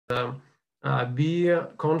be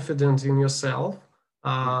confident in yourself,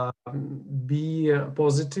 be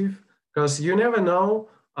positive, because you never know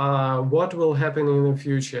what will happen in the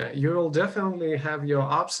future. You will definitely have your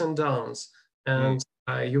ups and downs, and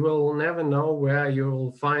you will never know where you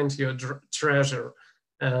will find your treasure.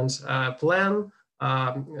 And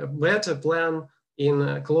better plan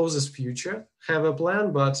in closest future. Have a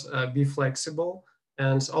plan, but be flexible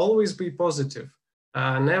and always be positive.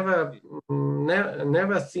 Never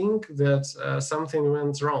think that something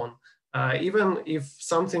went wrong. Even if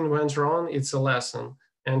something went wrong, it's a lesson,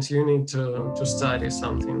 and you need to study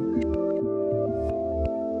something.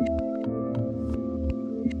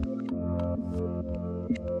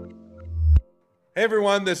 Hey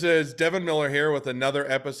everyone, this is Devin Miller here with another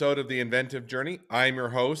episode of the Inventive Journey. I'm your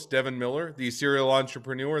host, Devin Miller, the serial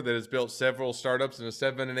entrepreneur that has built several startups into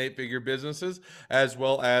 7- and 8-figure businesses, as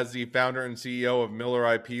well as the founder and CEO of Miller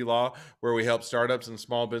IP Law, where we help startups and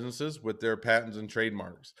small businesses with their patents and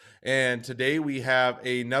trademarks. And today we have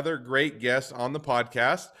another great guest on the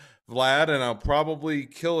podcast, Vlad, and I'll probably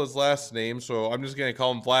kill his last name, so I'm just going to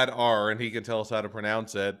call him Vlad R, and he can tell us how to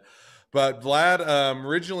pronounce it. But Vlad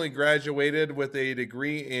originally graduated with a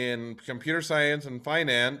degree in computer science and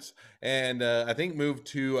finance, and I think moved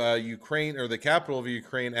to Ukraine, or the capital of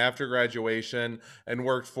Ukraine, after graduation, and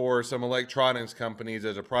worked for some electronics companies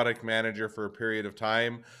as a product manager for a period of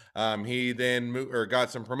time. He then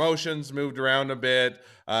got some promotions, moved around a bit,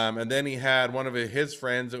 and then he had one of his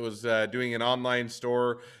friends that was doing an online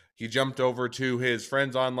store. He jumped over to his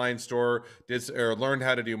friend's online store, learned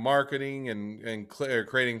how to do marketing and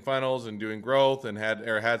creating funnels and doing growth, and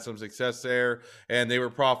had some success there. And they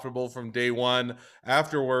were profitable from day one.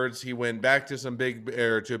 Afterwards, he went back to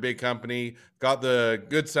a big company, got the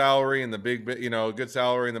good salary and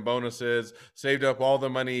the bonuses, saved up all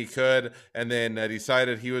the money he could, and then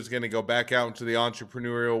decided he was going to go back out into the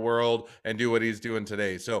entrepreneurial world and do what he's doing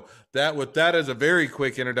today. So with that as a very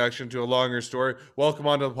quick introduction to a longer story, welcome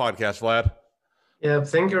onto the podcast, Vlad. Yeah,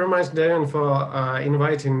 thank you very much, Devin, for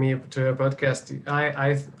inviting me to a podcast.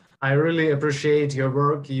 I really appreciate your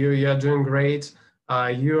work. You are doing great.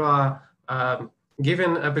 You are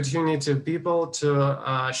giving opportunity to people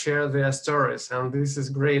to share their stories, and this is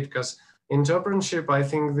great because entrepreneurship, I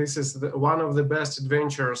think this is one of the best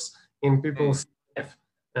adventures in people's life,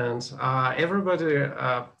 and everybody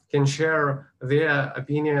can share their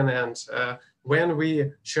opinion. And when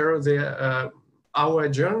we share our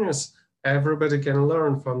journeys, everybody can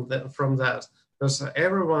learn from that, because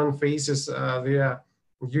everyone faces their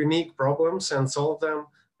unique problems and solve them.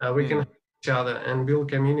 We can help each other and build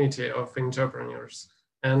community of entrepreneurs.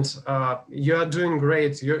 And you are doing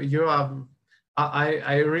great. You are.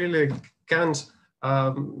 I really can't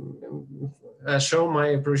show my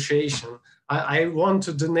appreciation. I want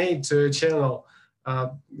to donate to a channel.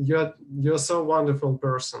 You're so wonderful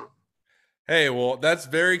person. Hey, well, that's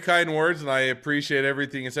very kind words, and I appreciate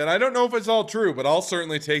everything you said. I don't know if it's all true, but I'll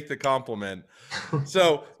certainly take the compliment.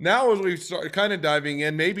 So now as we start kind of diving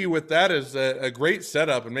in, maybe with that as a great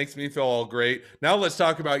setup, and makes me feel all great. Now let's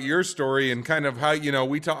talk about your story and kind of how,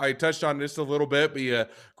 I touched on this a little bit, but you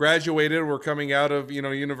graduated, we're coming out of,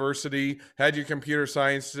 university, had your computer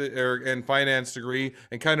science and finance degree,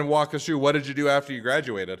 and kind of walk us through, what did you do after you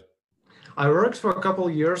graduated? I worked for a couple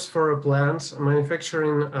of years for a plant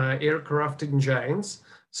manufacturing aircraft engines.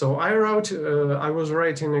 So I was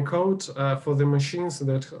writing a code for the machines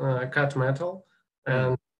that cut metal,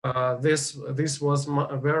 and this was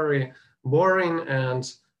very boring and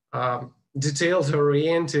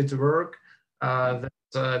detail-oriented work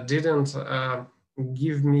that didn't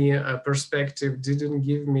give me a perspective, didn't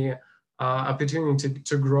give me opportunity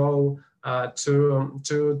to grow,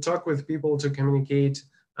 to talk with people, to communicate.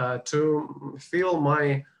 To feel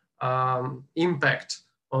my impact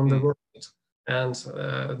on the world. And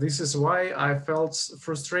this is why I felt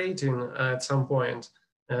frustrating at some point.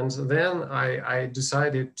 And then I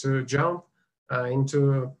decided to jump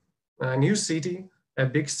into a new city, a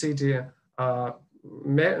big city,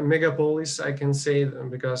 megapolis, I can say,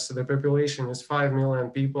 because the population is 5 million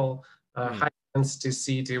people, high density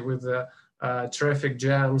city with traffic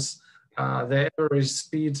jams. The average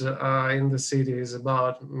speed in the city is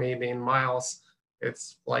about, maybe in miles,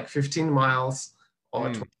 it's like 15 miles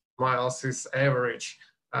or 20 miles is average.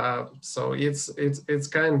 So it's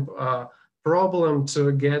kind of problem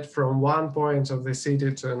to get from one point of the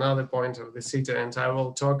city to another point of the city. And I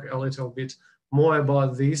will talk a little bit more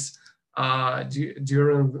about this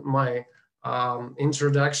during my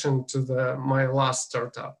introduction to my last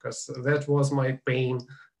startup, because that was my pain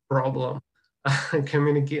problem.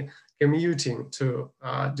 Commuting to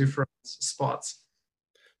different spots.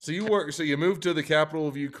 So you moved to the capital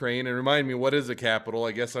of Ukraine, and remind me, what is the capital?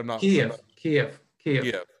 I guess I'm not. Kiev. Kiev.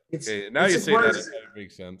 It's Okay, now it's you a say that, quite it kind of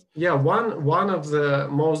makes sense. yeah, one of the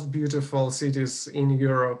most beautiful cities in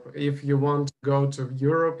Europe. If you want to go to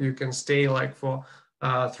Europe, you can stay like for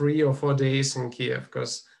 3 or 4 days in Kiev,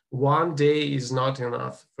 because one day is not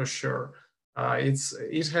enough for sure.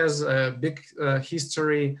 It has a big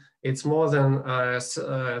history. It's more than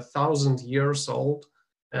 1,000 years old,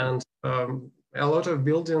 and a lot of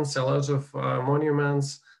buildings, a lot of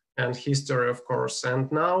monuments, and history, of course.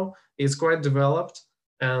 And now it's quite developed,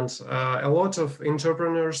 and a lot of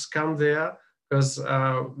entrepreneurs come there because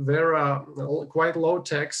there are quite low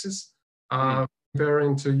taxes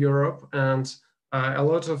comparing to Europe, and a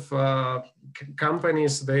lot of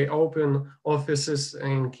companies, they open offices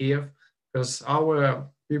in Kiev because our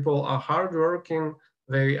people are hardworking,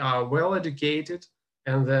 they are well educated,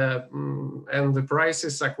 and the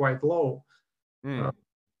prices are quite low. Mm.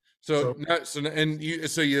 So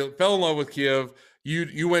So you fell in love with Kiev.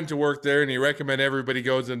 You went to work there, and you recommend everybody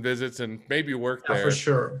goes and visits and maybe work yeah, for there.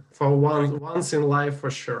 sure, for once in life,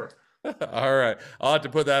 for sure. All right, I'll have to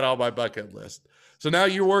put that on my bucket list. So now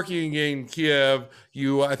you're working in Kiev.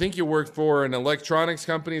 I think you work for an electronics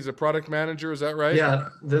company as a product manager. Is that right? Yeah,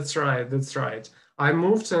 that's right. That's right. I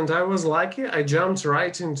moved and I was lucky. I jumped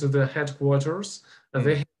right into the headquarters.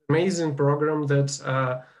 They had an amazing program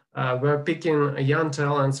that were picking young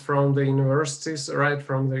talents from the universities, right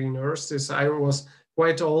from the universities. I was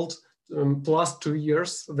quite old, plus 2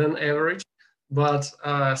 years than average, but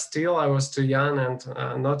still I was too young and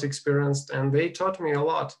not experienced. And they taught me a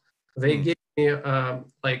lot. They gave me,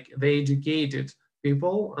 they educated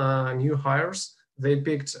people, new hires. They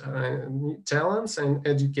picked talents and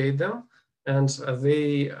educate them, and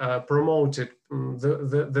they promoted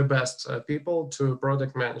the best people to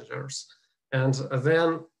product managers. And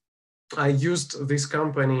then I used this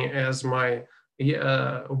company as my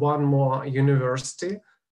one more university,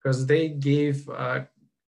 because they gave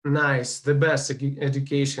the best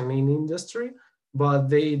education in industry, but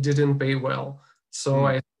they didn't pay well. So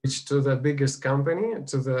I switched to the biggest company,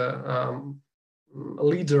 to the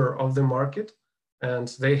leader of the market, and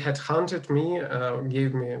they had hunted me,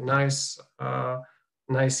 gave me a nice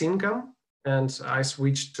income, and I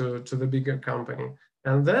switched to the bigger company.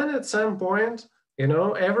 And then at some point,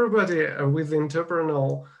 everybody with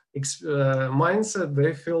entrepreneurial mindset,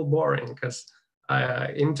 they feel boring, because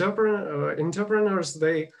entrepreneurs,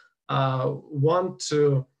 they want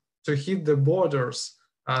to hit the borders,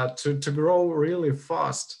 to grow really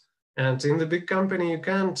fast. And in the big company, you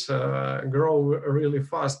can't grow really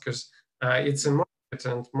fast, because it's a market,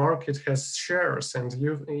 and market has shares. And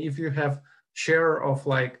if you have share of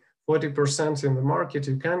like 40% in the market,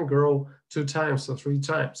 you can grow 2 times or 3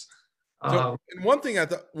 times. So, and one thing I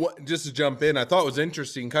thought, just to jump in, I thought was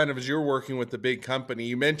interesting, kind of as you're working with the big company,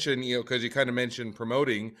 you mentioned, because you kind of mentioned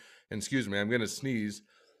promoting, and excuse me, I'm going to sneeze.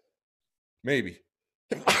 Maybe.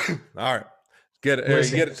 All right.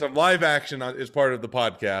 Get some live action as part of the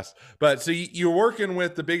podcast. But so you're working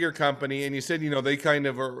with the bigger company, and you said, they kind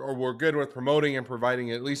of were good with promoting and providing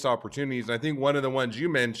at least opportunities. And I think one of the ones you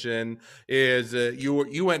mentioned is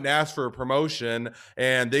you went and asked for a promotion,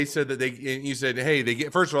 and they said that you said, hey,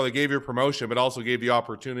 first of all, they gave you a promotion, but also gave you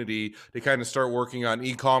opportunity to kind of start working on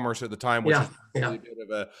e-commerce at the time, which is a bit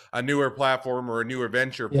of a newer platform or a newer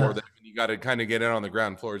venture for them. And you got to kind of get in on the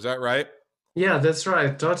ground floor. Is that right? Yeah, that's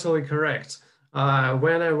right. Totally correct.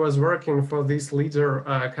 When I was working for this leader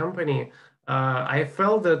company, I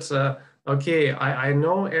felt that, okay, I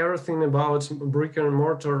know everything about brick and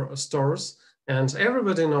mortar stores, and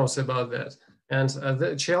everybody knows about that. And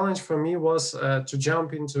the challenge for me was to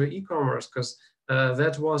jump into e-commerce, because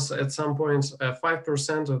that was at some point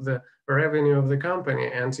 5% of the revenue of the company,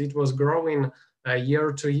 and it was growing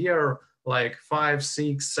year to year, like 5,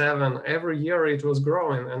 6, 7. Every year it was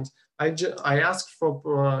growing, and I asked for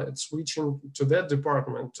switching to that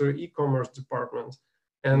department, to e-commerce department,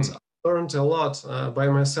 and I learned a lot by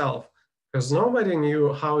myself, because nobody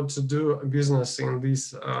knew how to do business in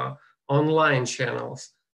these online channels.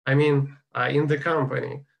 I mean, in the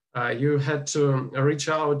company, you had to reach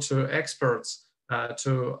out to experts,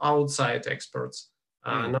 to outside experts,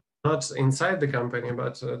 not inside the company,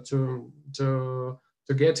 but to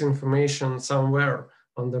get information somewhere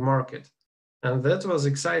on the market. And that was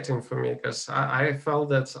exciting for me, because I felt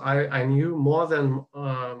that I knew more than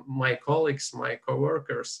my colleagues, my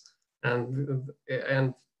coworkers,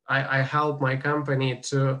 and I helped my company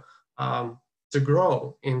to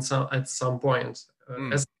grow at some point,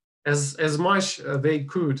 as much they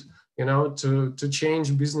could. To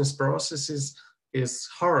change business processes is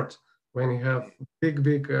hard when you have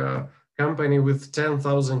big company with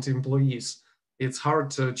 10,000 employees. It's hard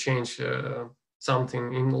to change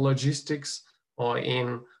something in logistics or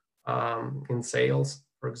in sales,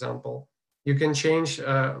 for example. You can change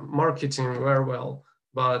marketing very well,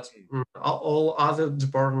 but all other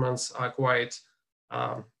departments are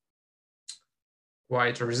um,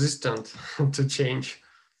 quite resistant to change.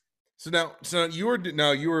 So you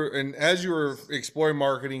were, and as you were exploring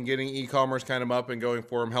marketing, getting e-commerce kind of up and going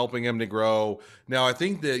for him, helping him to grow. Now, I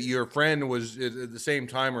think that your friend was at the same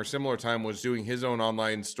time or similar time was doing his own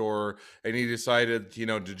online store, and he decided,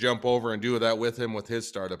 to jump over and do that with him with his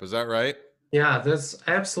startup. Is that right? Yeah, that's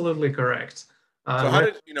absolutely correct. So how My,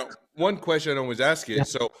 did, one question I always ask you yeah. is,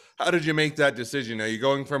 so how did you make that decision? Are you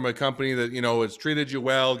going from a company that, has treated you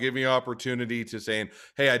well, giving you opportunity to saying,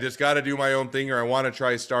 hey, I just got to do my own thing, or I want to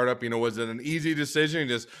try startup? Was it an easy decision? You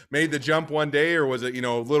just made the jump one day, or was it,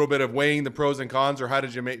 a little bit of weighing the pros and cons, or how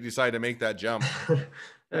did you decide to make that jump?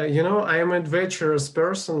 I am an adventurous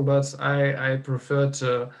person, but I prefer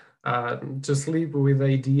to sleep with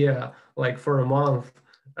idea like for a month,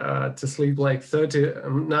 to sleep like 30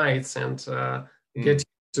 nights and get used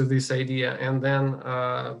to this idea, and then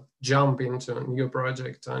jump into a new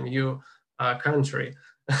project, a new country.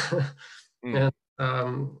 And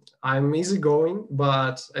I'm easygoing,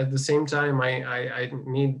 but at the same time, I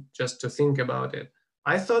need just to think about it.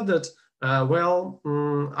 I thought that,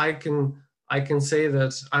 I can say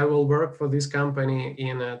that I will work for this company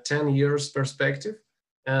in a 10 years perspective,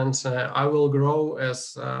 and I will grow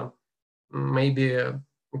as maybe a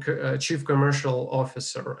chief commercial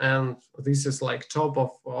officer. And this is like top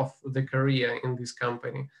of the career in this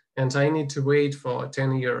company. And I need to wait for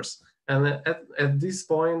 10 years. And at this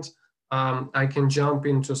point, I can jump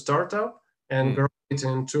into startup and grow it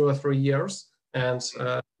in 2 or 3 years and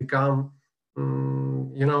become,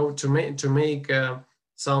 to make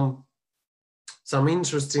some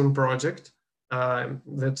interesting project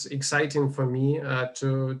that's exciting for me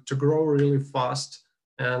to grow really fast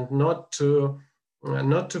and not to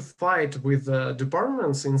fight with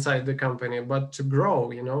departments inside the company, but to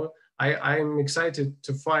grow. I'm excited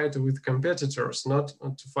to fight with competitors, not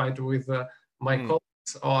to fight with my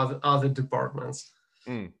colleagues or other departments,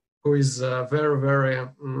 who is very, very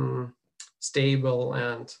stable,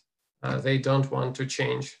 and they don't want to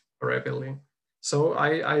change rapidly. So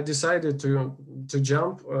I decided to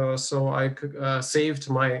jump. So I saved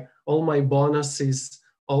all my bonuses,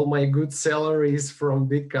 all my good salaries from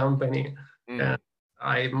big company, and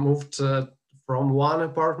I moved from one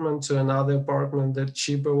apartment to another apartment, the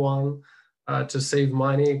cheaper one, to save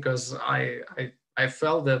money, because I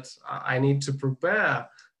felt that I need to prepare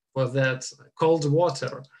for that cold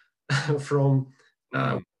water from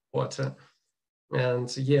water,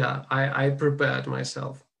 and yeah, I prepared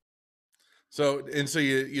myself. So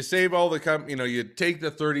you save all the you take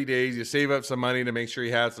the 30 days, you save up some money to make sure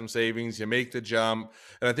you have some savings, you make the jump.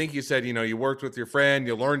 And I think you said, you worked with your friend,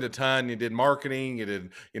 you learned a ton, you did marketing, you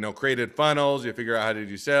did, created funnels, you figure out how to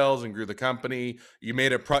do sales and grew the company. You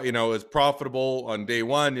made it, it was profitable on day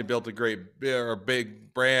one. You built a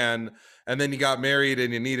big brand, and then you got married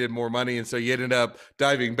and you needed more money. And so you ended up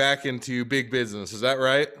diving back into big business. Is that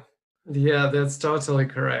right? Yeah, that's totally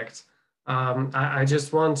correct. I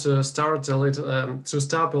just want to start a little, to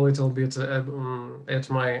stop a little bit at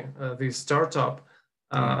my this startup,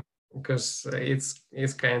 because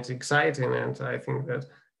it's kind of exciting, and I think that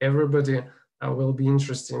everybody will be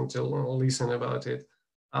interested to listen about it.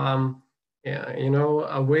 Yeah,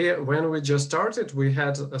 when we just started, we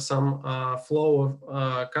had some flow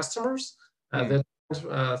of customers that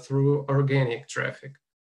went through organic traffic,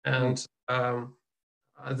 and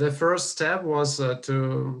the first step was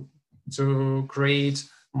to create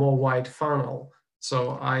more wide funnel.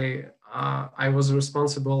 So I was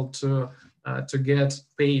responsible to get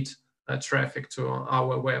paid traffic to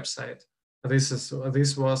our website.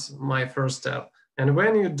 This was my first step. And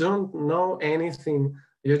when you don't know anything,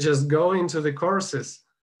 you just go into the courses.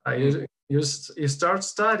 You start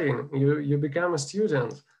studying. You become a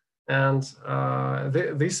student. And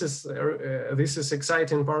this is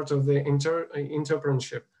exciting part of the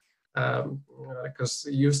internship, because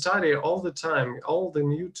you study all the time, all the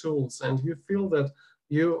new tools, and you feel that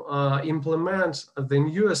you implement the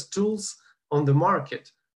newest tools on the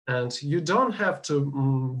market, and you don't have to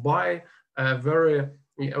buy a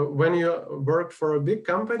when you work for a big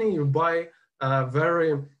company, you buy a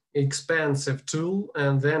very expensive tool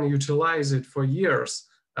and then utilize it for years.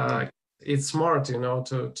 It's smart,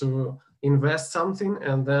 to invest something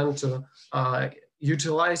and then to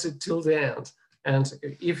utilize it till the end. And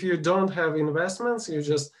if you don't have investments, you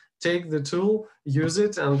just take the tool, use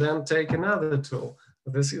it, and then take another tool.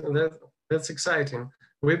 That's exciting.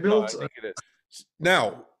 We No, I built. think it is.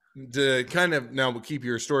 Now, to kind of now keep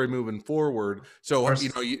your story moving forward. So,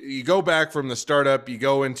 you know, you go back from the startup, you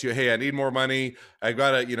go into, hey, I need more money. I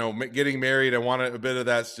got to, you know, getting married. I want a bit of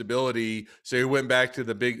that stability. So you went back to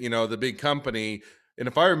the big, you know, the big company. And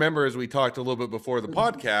if I remember, as we talked a little bit before the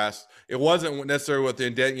podcast, it wasn't necessarily with the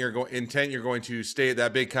intent you're going to stay at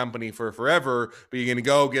that big company for forever, but you're going to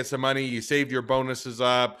go get some money. You saved your bonuses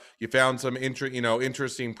up. You found some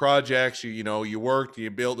interesting projects. You worked, you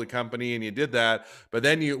built a company, and you did that. But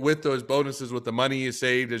then with those bonuses, with the money you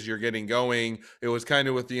saved as you're getting going, it was kind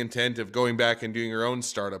of with the intent of going back and doing your own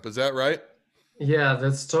startup. Is that right? Yeah,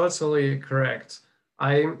 that's totally correct.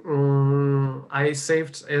 I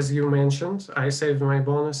saved, as you mentioned, I saved my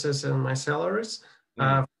bonuses and my salaries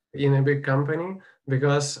Mm. in a big company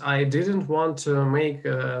because I didn't want to make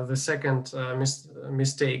the second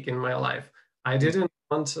mistake in my life. I Mm. didn't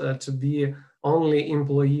want to be only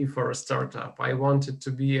employee for a startup. I wanted to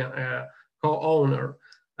be a co-owner.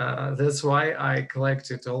 That's why I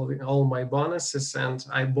collected all my bonuses and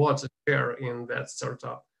I bought a share in that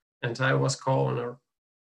startup and I was co-owner.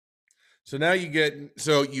 So now you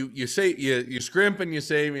say you scrimp and you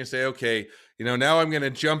save and you say, okay, now I'm going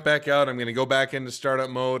to jump back out. I'm going to go back into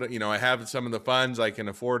startup mode. I have some of the funds. I can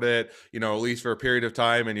afford it, at least for a period of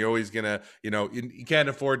time. And you're always going to, you can't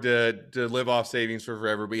afford to live off savings for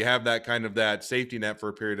forever, but you have that kind of that safety net for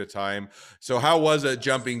a period of time. So how was it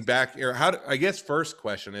jumping back? Or I guess first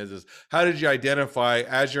question is how did you identify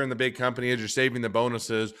as you're in the big company, as you're saving the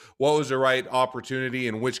bonuses, what was the right opportunity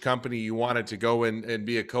and which company you wanted to go in and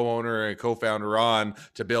be a co-owner and a co-founder on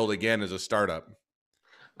to build again as a startup?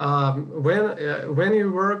 When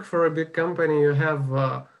you work for a big company, you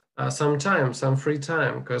have some time, some free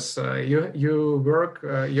time, because you work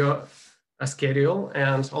your schedule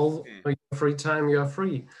and all your free time you are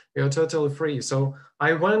free. You're totally free. So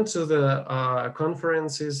I went to the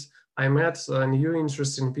conferences. I met new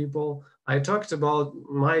interesting people. I talked about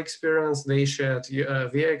my experience. They shared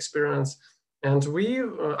their experience, and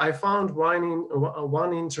I found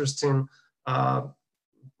one interesting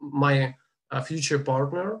my future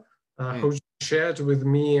partner who shared with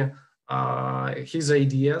me his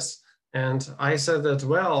ideas. And I said that,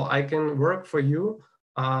 well, I can work for you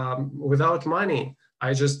without money.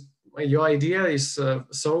 Your idea is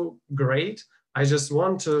so great. I just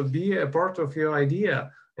want to be a part of your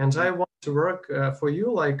idea. And I want to work for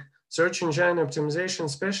you like search engine optimization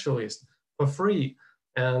specialist for free.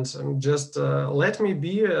 And just let me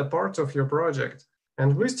be a part of your project.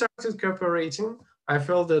 And we started cooperating. I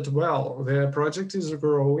felt that, well, the project is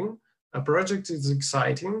growing, a project is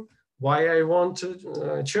exciting, why I want to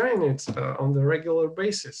join it on the regular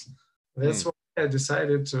basis. That's why I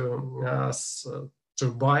decided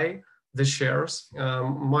to buy the shares.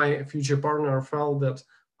 My future partner felt that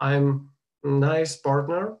I'm a nice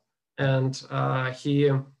partner, and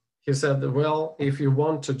he said, well, if you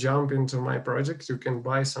want to jump into my project, you can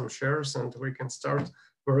buy some shares and we can start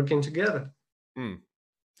working together.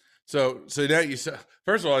 So now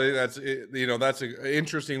first of all, I think that's an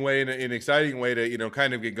interesting way and an exciting way to,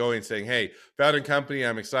 kind of get going, saying, hey, found a company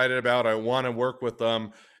I'm excited about. I want to work with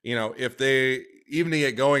them. If they, even to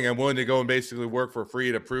get going, I'm willing to go and basically work for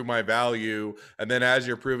free to prove my value. And then as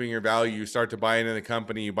you're proving your value, you start to buy into the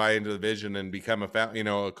company, you buy into the vision and become a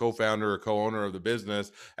co-founder or co-owner of the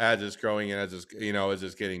business as it's growing and as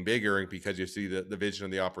it's getting bigger, because you see the vision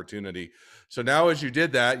and the opportunity. So now as you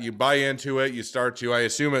did that, you buy into it, you start to, I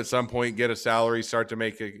assume at some point, get a salary, start to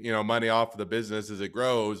make money off of the business as it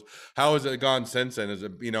grows. How has it gone since then? Is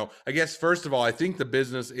it, I guess first of all, I think the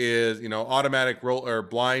business is, automatic roll or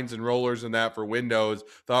blinds and rollers and that for windows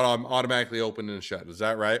thought I'm automatically open and shut. Is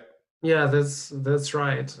that right? Yeah, that's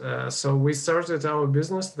right. So we started our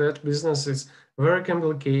business. That business is very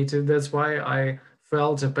complicated. That's why I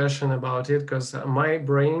felt a passion about it, because my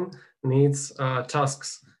brain needs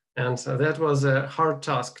tasks, and that was a hard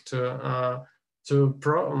task to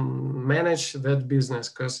manage that business,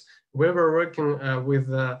 because we were working with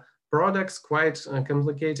products, quite a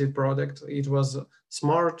complicated product. It was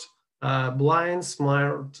smart blinds,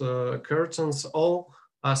 smart curtains, all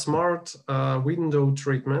smart window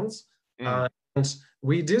treatments. And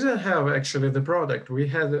we didn't have actually the product. We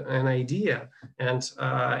had an idea, and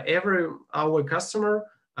our customer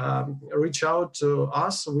reach out to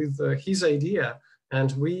us with his idea,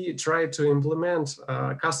 and we tried to implement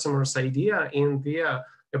customer's idea in their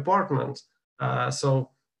apartment.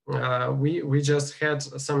 We just had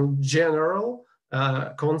some general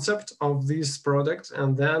concept of this product,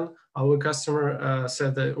 and then our customer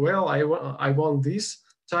said that, well, I want this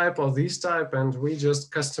type or this type, and we just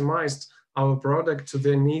customized our product to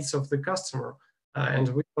the needs of the customer. And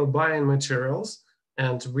we were buying materials,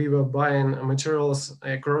 and we were buying materials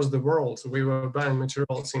across the world. We were buying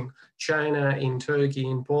materials in China, in Turkey,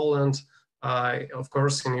 in Poland, of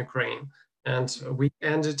course, in Ukraine. And we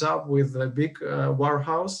ended up with a big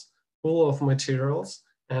warehouse full of materials,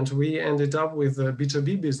 and we ended up with a B2B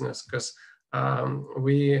business because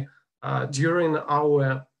we during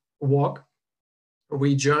our walk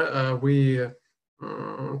we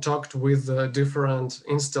talked with different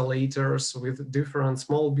installators, with different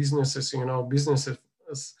small businesses, businesses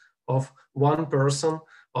of one person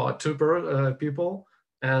or two people,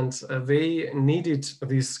 and they needed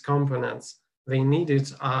these components. They needed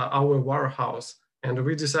our warehouse, and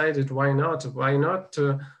we decided why not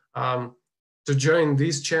to join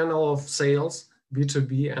this channel of sales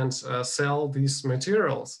B2B and sell these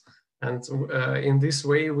materials. And in this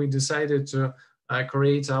way, we decided to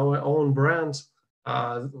create our own brand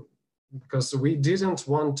because we didn't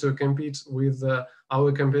want to compete with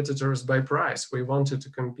our competitors by price. We wanted to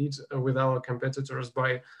compete with our competitors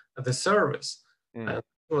by the service. And that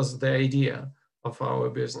was the idea of our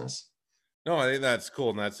business. No, I think that's cool.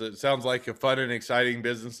 And it sounds like a fun and exciting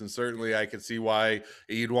business. And certainly I could see why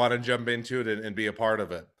you'd want to jump into it and be a part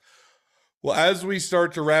of it. Well, as we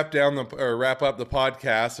start to wrap up the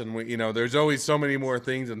podcast, and there's always so many more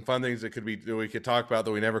things and fun things that we could talk about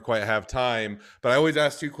that we never quite have time. But I always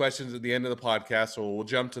ask 2 questions at the end of the podcast, so we'll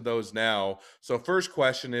jump to those now. So, first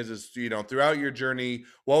question is throughout your journey,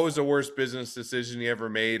 what was the worst business decision you ever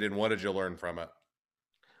made, and what did you learn from it?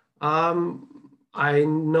 I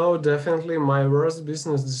know definitely my worst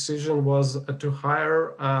business decision was to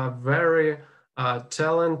hire a very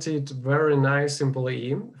talented, very nice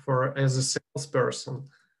employee as a salesperson.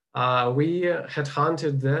 We had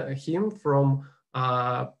hunted him from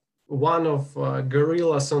one of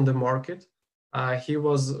gorillas on the market. He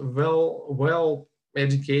was well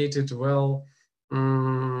educated, a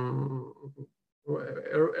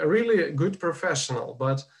really good professional,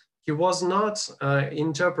 but he was not an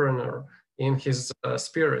entrepreneur in his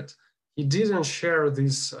spirit. He didn't share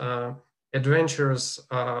this adventurous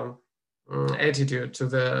attitude to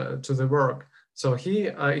the work. So he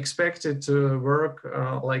expected to work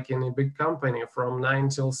like in a big company from 9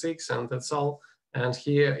 till 6, and that's all. And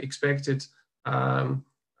he expected,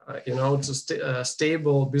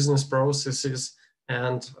 stable business processes,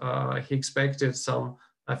 and he expected some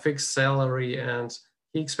fixed salary, and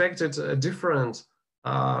he expected different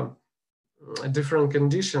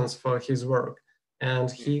conditions for his work. And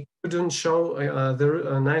he couldn't show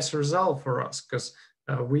a nice result for us because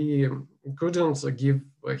we couldn't give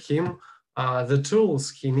him the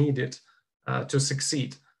tools he needed to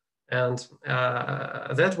succeed. And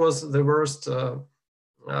that was the worst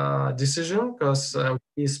decision because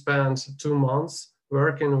we spent 2 months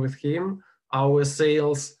working with him. Our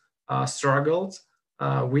sales struggled.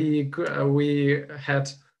 We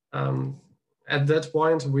had, at that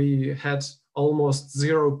point, we had almost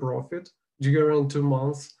zero profit during 2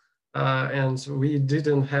 months, and we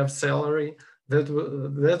didn't have salary. That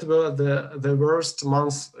were the worst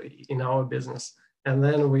months in our business. And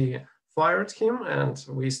then we fired him and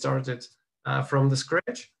we started from the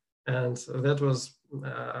scratch. And that was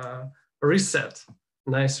a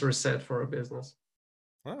nice reset for a business.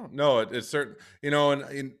 Oh, no, it's certain, and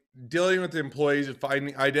in dealing with the employees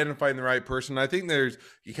and identifying the right person. I think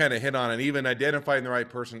you kind of hit on it. Even identifying the right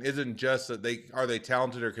person isn't just that are they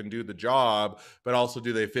talented or can do the job, but also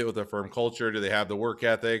do they fit with the firm culture? Do they have the work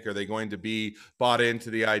ethic? Are they going to be bought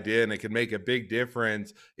into the idea? And it can make a big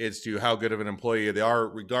difference as to how good of an employee they are,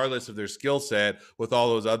 regardless of their skill set, with all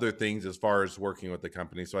those other things as far as working with the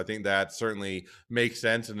company. So I think that certainly makes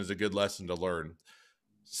sense and is a good lesson to learn.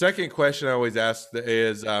 Second question I always ask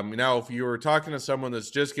is, now, if you were talking to someone that's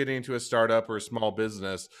just getting into a startup or a small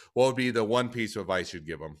business, what would be the one piece of advice you'd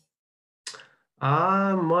give them?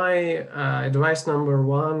 My advice number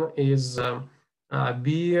 1 is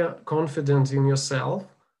be confident in yourself,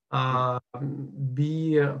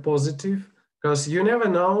 be positive, because you never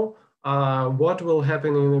know what will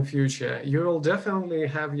happen in the future. You will definitely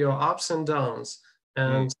have your ups and downs,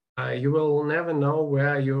 and you will never know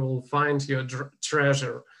where you will find your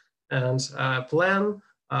treasure. And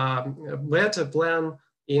better plan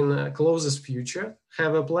in closest future.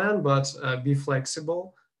 Have a plan, but be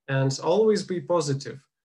flexible and always be positive.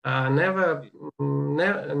 Never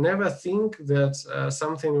think that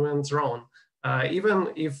something went wrong. Even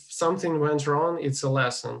if something went wrong, it's a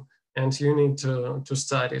lesson, and you need to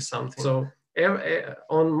study something. So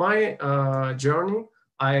on my journey,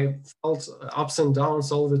 I felt ups and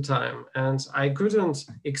downs all the time, and I couldn't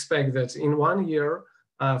expect that in 1 year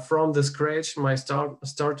from the scratch, my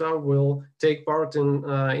startup will take part in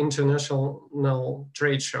international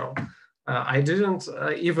trade show. I didn't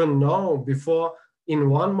even know before in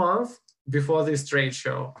 1 month before this trade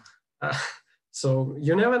show. Uh, so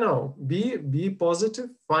you never know. Be positive,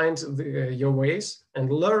 find your ways,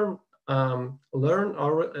 and learn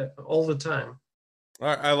all the time.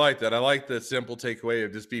 I like that. I like the simple takeaway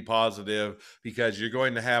of just be positive, because you're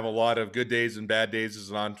going to have a lot of good days and bad days as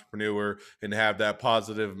an entrepreneur, and have that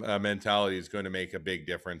positive mentality is going to make a big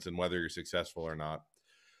difference in whether you're successful or not.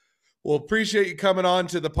 Well, appreciate you coming on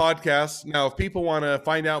to the podcast. Now, if people want to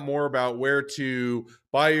find out more about where to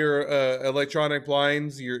buy your electronic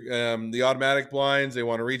blinds, your the automatic blinds, they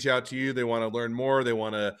want to reach out to you, they want to learn more, they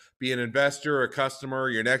want to be an investor, a customer,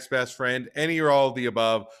 your next best friend, any or all of the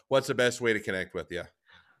above, what's the best way to connect with you?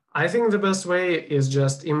 I think the best way is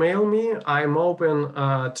just email me. I'm open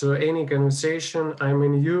to any conversation. I'm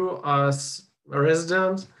in U.S.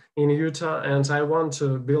 resident in Utah, and I want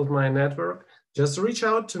to build my network. Just reach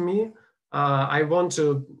out to me. I want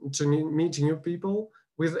to meet new people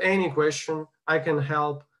with any question. I can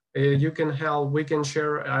help. You can help. We can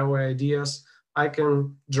share our ideas. I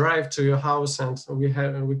can drive to your house and we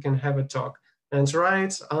can have a talk. And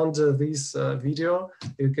right under this video,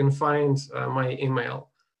 you can find my email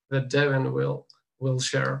that Devin will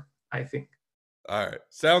share, I think. All right.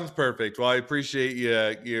 Sounds perfect. Well, I appreciate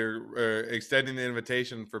you extending the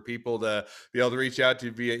invitation for people to be able to reach out to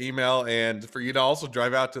you via email, and for you to also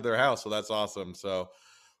drive out to their house. So that's awesome. So,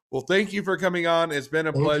 well, thank you for coming on. It's been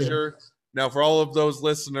a Thank you. pleasure. Now, for all of those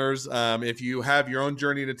listeners, if you have your own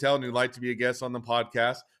journey to tell and you'd like to be a guest on the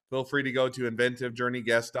podcast, feel free to go to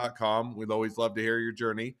inventivejourneyguest.com. We'd always love to hear your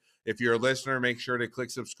journey. If you're a listener, make sure to click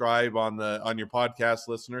subscribe on your podcast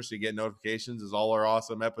listener so you get notifications as all our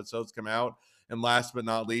awesome episodes come out. And last but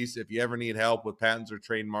not least, if you ever need help with patents or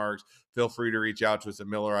trademarks, feel free to reach out to us at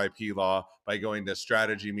Miller IP Law by going to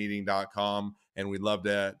strategymeeting.com, and we'd love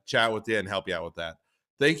to chat with you and help you out with that.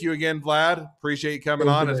 Thank you again, Vlad. Appreciate you coming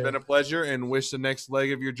on. It's been a pleasure, and wish the next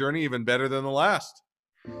leg of your journey even better than the last.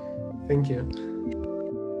 Thank you.